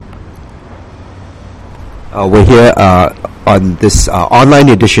We're here on this online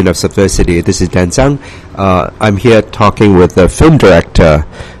edition of Subversity. This is Dan Zhang. I'm here talking with the film director,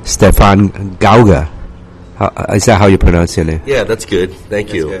 Stefan Gauger. Is that how you pronounce your name? Yeah, that's good.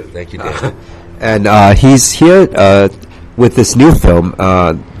 Thank you. Good. Thank you, Dan. And he's here with this new film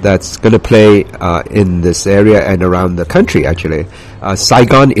that's going to play in this area and around the country, actually.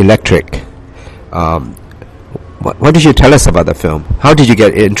 Saigon Electric. What did you tell us about the film? How did you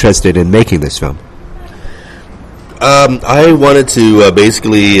get interested in making this film? I wanted to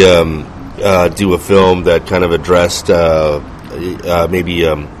basically do a film that kind of addressed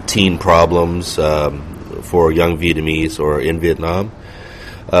maybe teen problems for young Vietnamese or in Vietnam.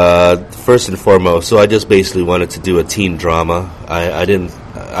 First and foremost, so I just basically wanted to do a teen drama. I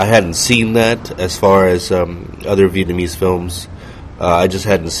hadn't seen that as far as other Vietnamese films. I just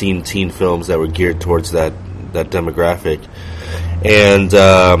hadn't seen teen films that were geared towards that demographic, and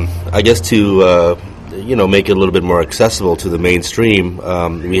I guess to make it a little bit more accessible to the mainstream,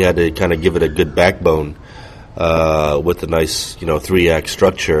 we had to kind of give it a good backbone with a nice 3-act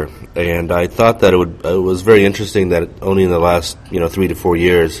structure. And I thought that it was very interesting that only in the last 3 to 4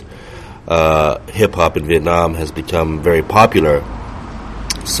 years hip hop in Vietnam has become very popular.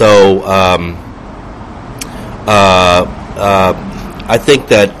 So I think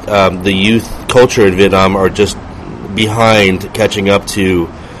that the youth culture in Vietnam are just behind catching up to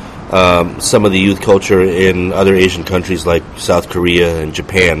some of the youth culture in other Asian countries like South Korea and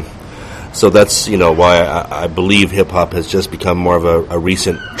Japan. So that's why I believe hip-hop has just become more of a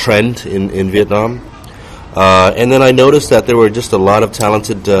recent trend in Vietnam. And then I noticed that there were just a lot of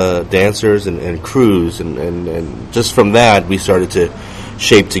talented dancers and crews, and just from that we started to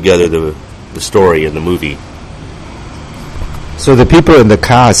shape together the story and the movie. So the people in the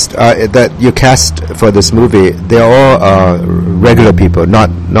cast that you cast for this movie, they're all regular people, not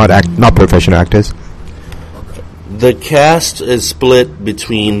professional actors? The cast is split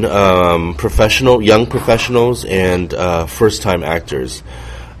between young professionals and first-time actors.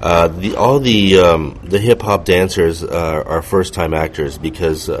 All the hip-hop dancers are first-time actors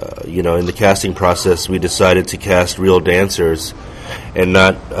because, in the casting process, we decided to cast real dancers and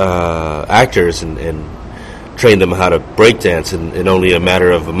not actors and train them how to break dance in only a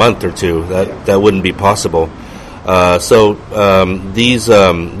matter of a month or two. That wouldn't be possible. So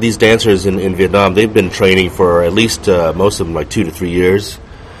these dancers in Vietnam, they've been training for at least most of them like 2 to 3 years.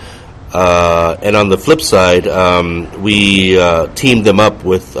 And on the flip side, we teamed them up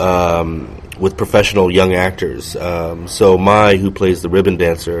with professional young actors. So Mai, who plays the ribbon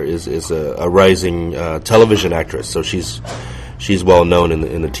dancer, is a rising television actress. So she's well known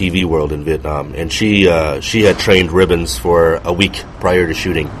in the TV world in Vietnam, and she had trained ribbons for a week prior to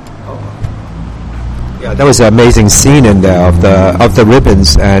shooting. Yeah, that was an amazing scene in there of the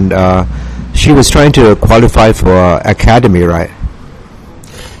ribbons, and she was trying to qualify for Academy, right?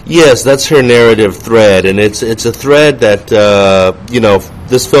 Yes, that's her narrative thread, and it's a thread that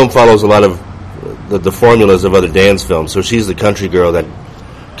this film follows a lot of the formulas of other dance films. So she's the country girl that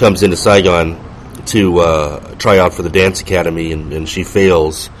comes into Saigon to try out for the dance academy, and she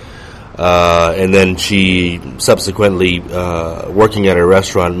fails. And then she subsequently, working at a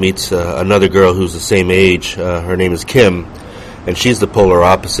restaurant, meets another girl who's the same age. Her name is Kim, and she's the polar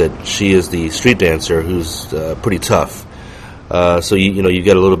opposite. She is the street dancer who's pretty tough. So you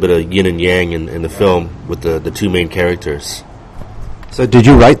get a little bit of yin and yang in the film with the two main characters. So did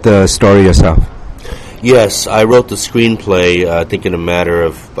you write the story yourself? Yes, I wrote the screenplay, I think in a matter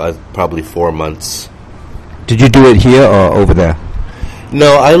of probably 4 months. Did you do it here or over there?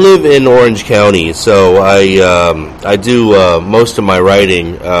 No, I live in Orange County, so I do most of my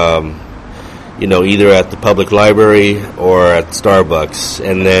writing, either at the public library or at Starbucks,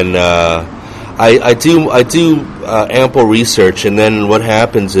 and then I do ample research. And then what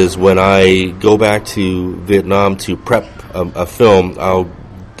happens is when I go back to Vietnam to prep a film, I'll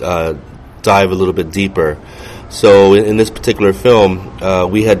dive a little bit deeper. So in this particular film,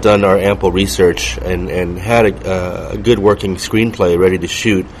 we had done our ample research and had a good working screenplay ready to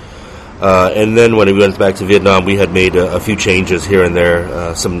shoot. And then when we went back to Vietnam, we had made a few changes here and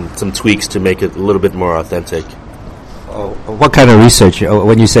there, some tweaks to make it a little bit more authentic. What kind of research?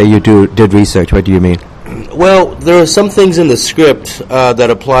 When you say you did research, what do you mean? Well, there are some things in the script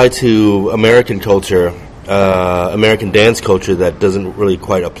that apply to American culture, American dance culture, that doesn't really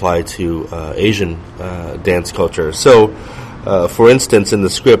quite apply to Asian dance culture. So, for instance, in the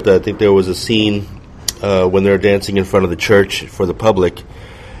script, I think there was a scene when they're dancing in front of the church for the public,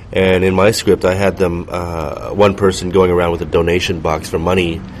 and in my script I had them, one person going around with a donation box for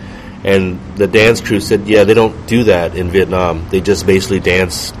money, and the dance crew said, yeah, they don't do that in Vietnam. They just basically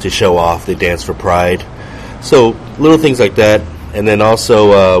dance to show off. They dance for pride. So little things like that. And then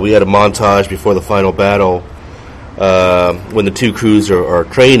also we had a montage before the final battle when the two crews are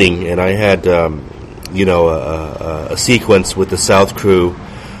training, and I had a sequence with the South crew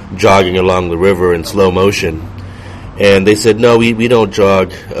jogging along the river in slow motion. And they said, no, we don't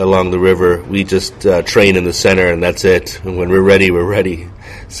jog along the river. We just train in the center, and that's it. And when we're ready, we're ready.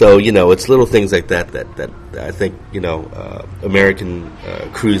 So, it's little things like that I think, American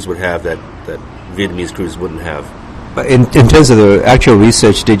crews would have that Vietnamese crews wouldn't have. But in terms of the actual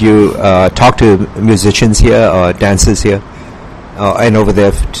research, did you talk to musicians here or dancers here and over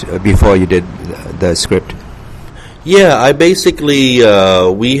there before you did the script? Yeah, I basically,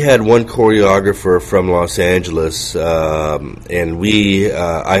 we had one choreographer from Los Angeles, and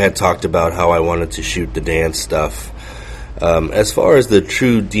I had talked about how I wanted to shoot the dance stuff. As far as the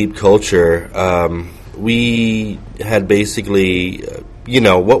true deep culture, we had basically,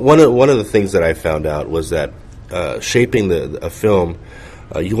 one of the things that I found out was that shaping a film,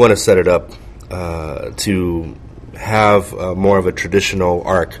 you want to set it up to have more of a traditional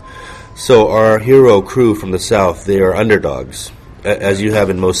arc. So our hero crew from the South, they are underdogs, as you have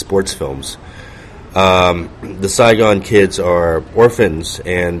in most sports films. The Saigon kids are orphans,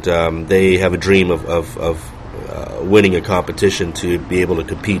 and they have a dream of winning a competition to be able to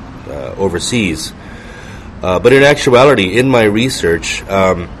compete overseas. But in actuality, in my research,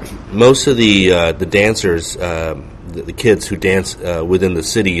 most of the dancers, the kids who dance within the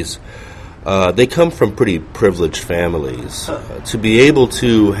cities, they come from pretty privileged families. To be able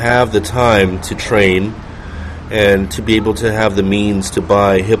to have the time to train and to be able to have the means to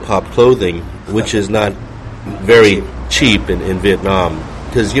buy hip-hop clothing, which is not very cheap in Vietnam,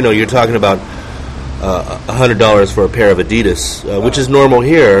 because, you're talking about $100 for a pair of Adidas, which is normal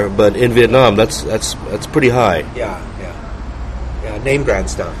here, but in Vietnam, that's pretty high. Yeah, name brand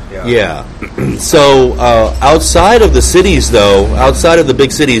stuff. Yeah. So outside of the cities, though, outside of the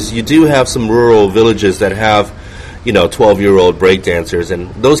big cities, you do have some rural villages that have, 12-year-old breakdancers, and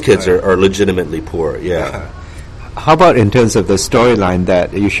those kids are legitimately poor. Yeah. How about in terms of the storyline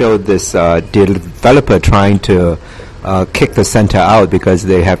that you showed this developer trying to kick the center out because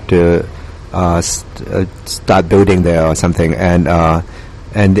they have to start building there or something, and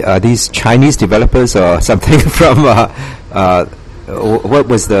these Chinese developers or something from what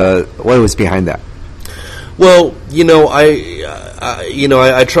was behind that? Well,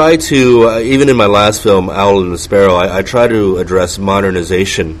 I try to even in my last film, Owl and the Sparrow, I try to address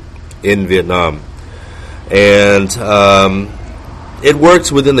modernization in Vietnam, and it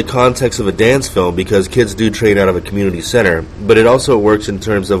works within the context of a dance film because kids do train out of a community center, but it also works in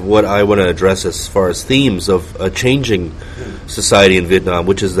terms of what I want to address as far as themes of a changing society in Vietnam,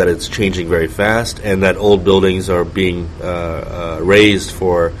 which is that it's changing very fast and that old buildings are being raised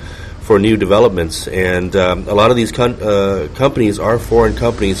for new developments. And a lot of these companies are foreign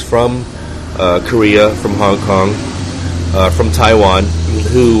companies from Korea, from Hong Kong, from Taiwan,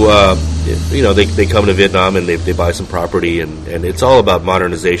 who they come to Vietnam and they buy some property, and it's all about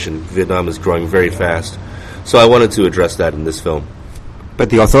modernization. Vietnam is growing very fast. So I wanted to address that in this film. But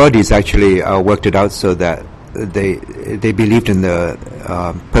the authorities actually worked it out so that they believed in the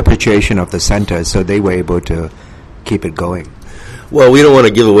perpetuation of the center, so they were able to keep it going. Well, we don't want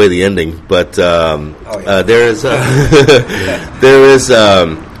to give away the ending, but there is there is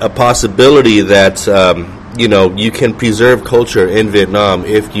a possibility that you can preserve culture in Vietnam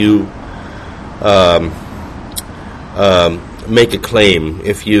if you make a claim,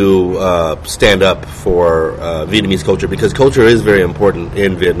 if you stand up for Vietnamese culture, because culture is very important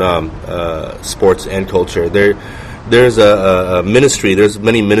in Vietnam, sports and culture. There's a ministry, there's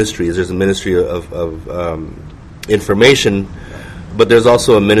many ministries. There's a ministry of information, but there's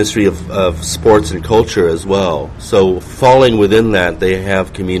also a ministry of sports and culture as well. So falling within that, they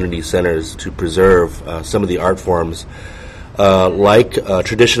have community centers to preserve some of the art forms, like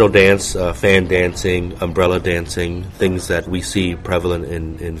traditional dance, fan dancing, umbrella dancing, things that we see prevalent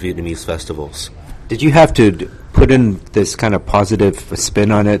in Vietnamese festivals. Did you have to put in this kind of positive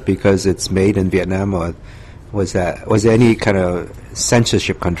spin on it because it's made in Vietnam, or was there any kind of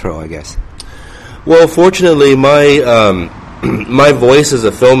censorship control, I guess? Well, fortunately, my voice as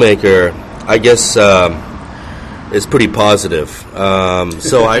a filmmaker, I guess, is pretty positive.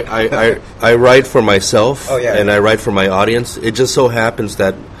 So I write for myself, and I write for my audience. It just so happens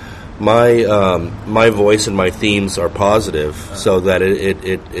that my voice and my themes are positive, so that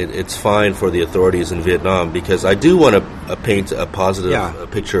it's fine for the authorities in Vietnam, because I do want to paint a positive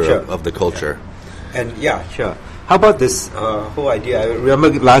picture of the culture. And yeah, sure. How about this whole idea? I remember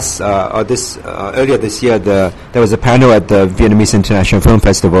earlier this year, there was a panel at the Vietnamese International Film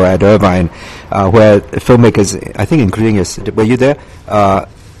Festival at Irvine, where filmmakers, I think including us, were you there?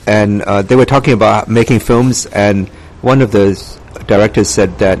 And they were talking about making films, and one of the directors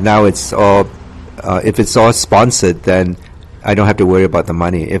said that now it's all, if it's all sponsored, then I don't have to worry about the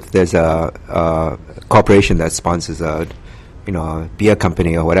money. If there's a corporation that sponsors a beer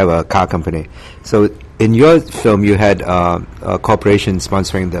company or whatever, a car company. So in your film, you had a corporation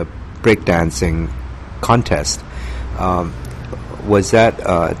sponsoring the breakdancing contest. Was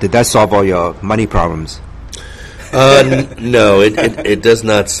that did that solve all your money problems? No, it does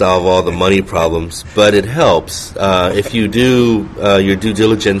not solve all the money problems, but it helps if you do your due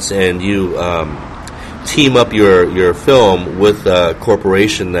diligence and you team up your film with a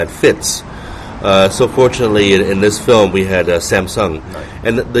corporation that fits. So fortunately, in this film, we had Samsung. Right.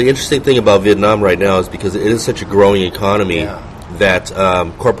 And the interesting thing about Vietnam right now is because it is such a growing economy that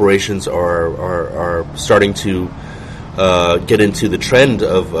corporations are starting to get into the trend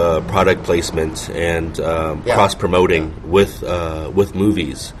of product placement and cross-promoting with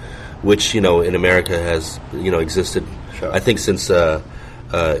movies, which, in America has, existed, I think, since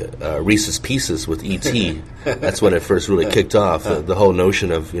Reese's Pieces with E.T. That's when it first really kicked off, the whole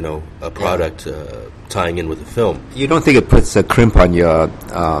notion of, a product tying in with a film. You don't think it puts a crimp on your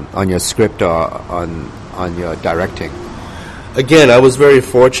script or on your directing? Again, I was very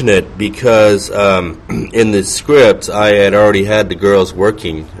fortunate because in the script, I had already had the girls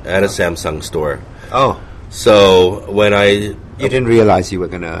working at a Samsung store. Oh. So when You didn't realize you were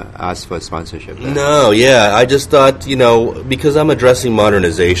going to ask for sponsorship then? No, I just thought, because I'm addressing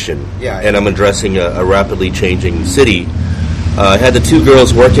modernization and I'm addressing a rapidly changing city, I had the two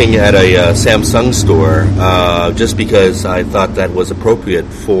girls working at a Samsung store just because I thought that was appropriate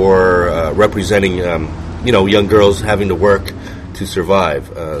for representing, young girls having to work to survive.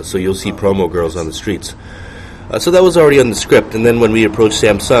 So you'll see promo girls on the streets. So that was already on the script, and then when we approached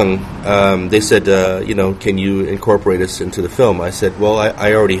Samsung, they said, can you incorporate us into the film? I said, well,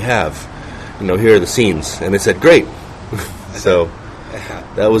 I already have. Here are the scenes. And they said, great. So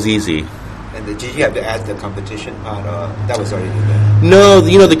that was easy. And did you have to add the competition part, or that was already there? No,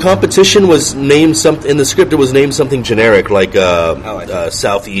 the competition was named in the script, it was named something generic, like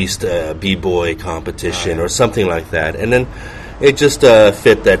Southeast B-Boy competition or something like that. And then it just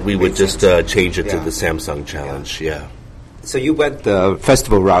fit that we would just change it to the Samsung Challenge, So you went the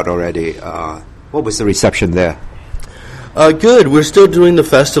festival route already. What was the reception there? Good. We're still doing the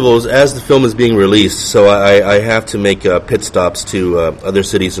festivals as the film is being released, so I have to make pit stops to other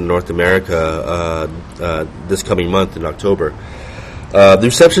cities in North America this coming month in October. The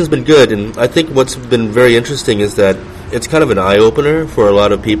reception's been good, and I think what's been very interesting is that it's kind of an eye-opener for a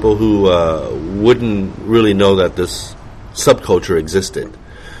lot of people who wouldn't really know that this subculture existed.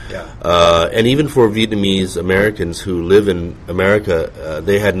 And even for Vietnamese Americans who live in America,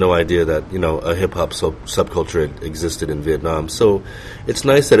 they had no idea that, a hip-hop subculture existed in Vietnam. So it's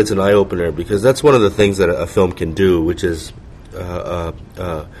nice that it's an eye-opener, because that's one of the things that a film can do, which is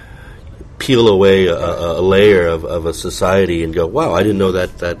peel away a layer of a society and go, wow, I didn't know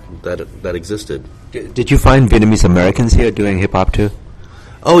that existed. Did you find Vietnamese Americans here doing hip-hop too?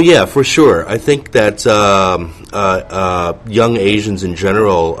 Oh, yeah, for sure. I think that young Asians in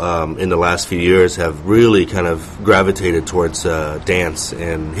general in the last few years have really kind of gravitated towards dance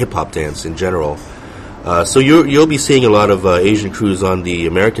and hip-hop dance in general. So you'll be seeing a lot of Asian crews on the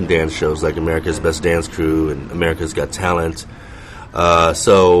American dance shows, like America's Best Dance Crew and America's Got Talent.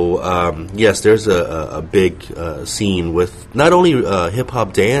 Yes, there's a big scene with not only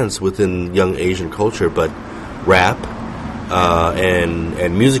hip-hop dance within young Asian culture, but rap,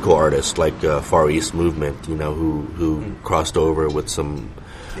 and musical artists like Far East Movement, who crossed over with some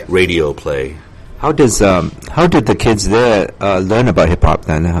radio play. How did the kids there learn about hip hop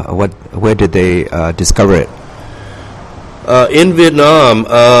then? Where did they discover it? In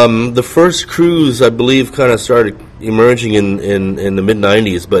Vietnam, the first crews, I believe, kind of started emerging in the mid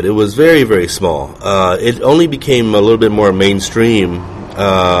 '90s, but it was very, very small. It only became a little bit more mainstream,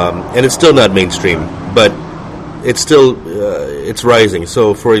 and it's still not mainstream, but it's still it's rising.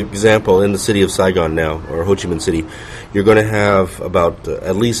 So, for example, in the city of Saigon now, or Ho Chi Minh City, you're going to have about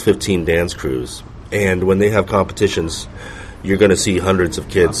at least 15 dance crews. And when they have competitions, you're going to see hundreds of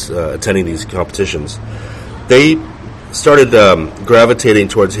kids attending these competitions. They started gravitating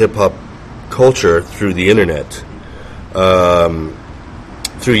towards hip-hop culture through the internet,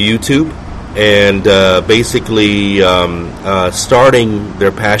 through YouTube, and basically starting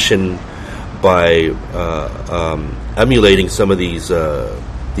their passion by emulating some of these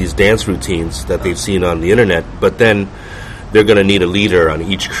these dance routines that they've seen on the internet, but then they're going to need a leader on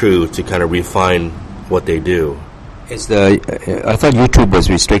each crew to kind of refine what they do. I thought YouTube was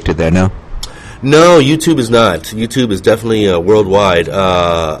restricted there, no? No, YouTube is not. YouTube is definitely worldwide.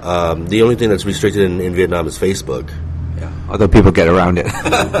 The only thing that's restricted in Vietnam is Facebook. Yeah. Although people get around it.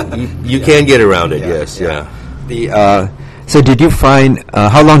 You can get around it, yes, yeah. So did you find,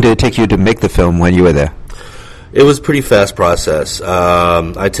 how long did it take you to make the film when you were there? It was a pretty fast process.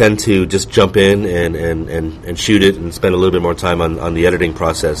 I tend to just jump in and shoot it and spend a little bit more time on the editing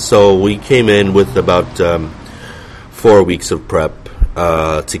process. So we came in with about 4 weeks of prep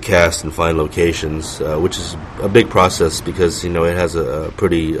to cast and find locations, which is a big process because, it has a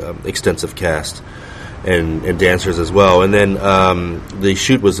pretty extensive cast and dancers as well. And then the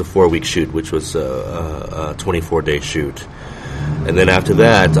shoot was a 4-week shoot, which was a 24-day shoot. And then after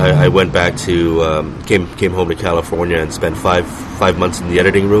that, I went back to came home to California and spent five months in the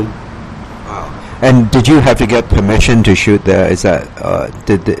editing room. Wow! And did you have to get permission to shoot there? Is that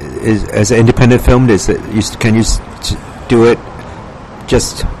as an independent film? Can you do it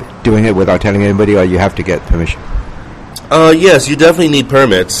just doing it without telling anybody, or you have to get permission? Yes, you definitely need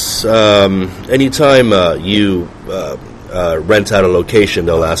permits. Anytime you rent out a location,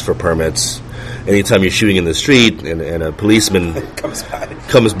 they'll ask for permits. Anytime you're shooting in the street and a policeman comes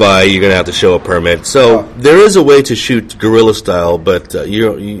by, you're going to have to show a permit. So there is a way to shoot guerrilla style, but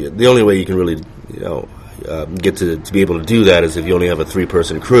the only way you can really get to be able to do that is if you only have a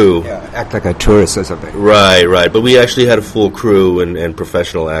 3-person crew. Yeah, act like a tourist or something. Right. But we actually had a full crew and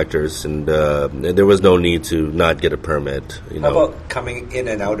professional actors, and there was no need to not get a permit. How about coming in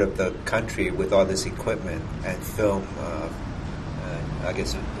and out of the country with all this equipment and film? I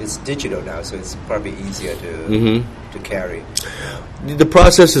guess it's digital now, so it's probably easier to carry. The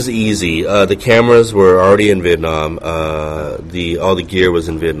process is easy. The cameras were already in Vietnam. All the gear was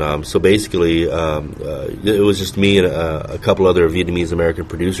in Vietnam. So basically, it was just me and a couple other Vietnamese American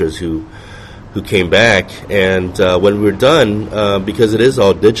producers who came back. And when we were done, because it is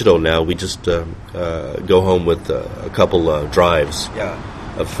all digital now, we just go home with a couple drives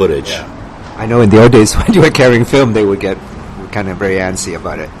of footage. Yeah. I know in the old days when you were carrying film, they would get kind of very antsy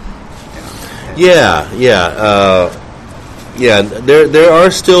about it. Yeah. There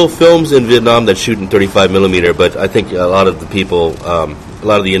are still films in Vietnam that shoot in 35 millimeter, but I think a lot of the people, a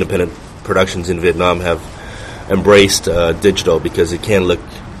lot of the independent productions in Vietnam have embraced digital because it can look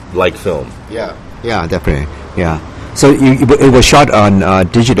like film. Yeah, definitely. Yeah. So it was shot on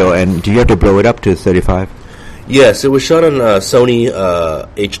digital, and do you have to blow it up to 35? Yes, it was shot on Sony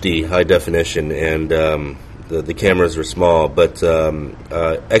HD high definition, and the cameras were small, but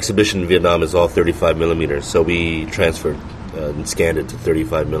exhibition in Vietnam is all 35 millimeters, so we transferred and scanned it to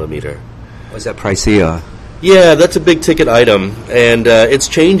 35 millimeter. Was that pricey? Yeah, that's a big ticket item, and it's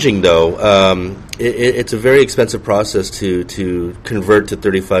changing though. It's a very expensive process to convert to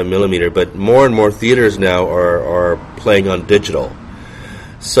 35 millimeter, but more and more theaters now are playing on digital.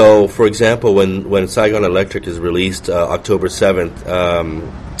 So, for example, when Saigon Electric is released October 7th,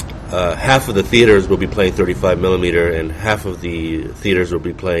 half of the theaters will be playing 35 millimeter, and half of the theaters will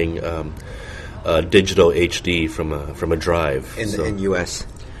be playing digital HD from a drive. In U.S.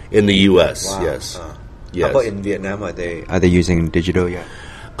 In the U.S., wow. Yes. Yes. How about in Vietnam? Are they using digital yet?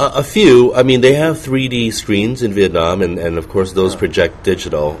 A few. I mean, they have 3D screens in Vietnam, and of course those project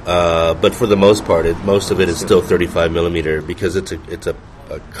digital. But for the most part, most of it is still 35 millimeter because it's a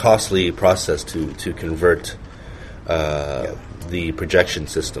costly process to convert the projection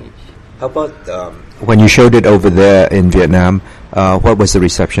system. How about when you showed it over there in Vietnam? What was the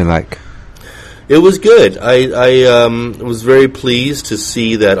reception like? It was good. I was very pleased to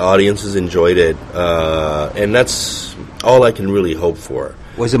see that audiences enjoyed it, and that's all I can really hope for.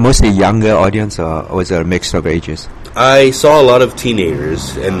 Was it mostly younger audience, or was it a mix of ages? I saw a lot of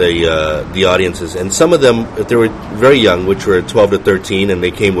teenagers in the audiences, and some of them, they were very young, which were 12 to 13, and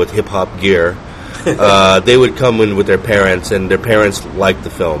they came with hip-hop gear. They would come in with their parents, and their parents liked the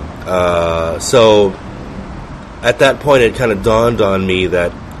film. So at that point, it kind of dawned on me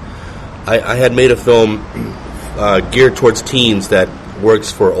that I had made a film geared towards teens that works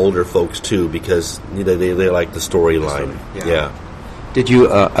for older folks too, because they like the storyline. Yeah. Did you?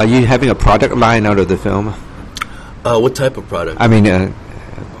 Are you having a product line out of the film? What type of product? I mean,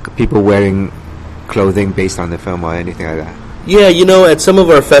 people wearing clothing based on the film or anything like that. Yeah, at some of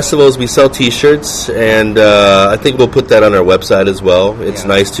our festivals we sell T-shirts, and I think we'll put that on our website as well. It's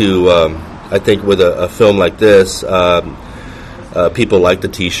nice to, I think, with a film like this, people like the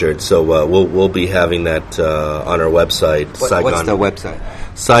T-shirt, so we'll be having that on our website. What's the website?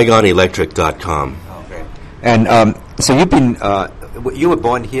 SaigonElectric.com. Okay. And so you've been You were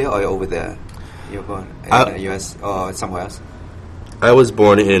born here or over there? You were born in the U.S. or somewhere else? I was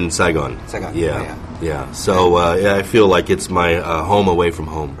born in Saigon. Saigon. Yeah. So I feel like it's my home away from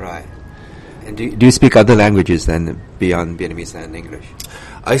home. Right. And do you speak other languages then beyond Vietnamese and English?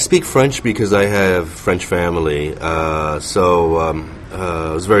 I speak French because I have French family. I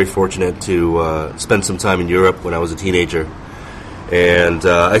was very fortunate to spend some time in Europe when I was a teenager. And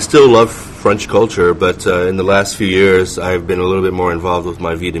I still love French culture, but in the last few years, I've been a little bit more involved with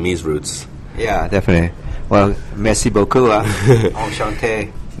my Vietnamese roots. Yeah, definitely. Well, merci beaucoup.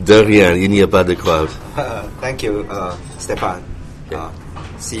 Enchanté. De rien, il n'y a pas de quoi. Thank you, Stefan.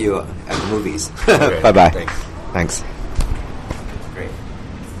 See you at the movies. Okay, Bye-bye. Thanks. Thanks.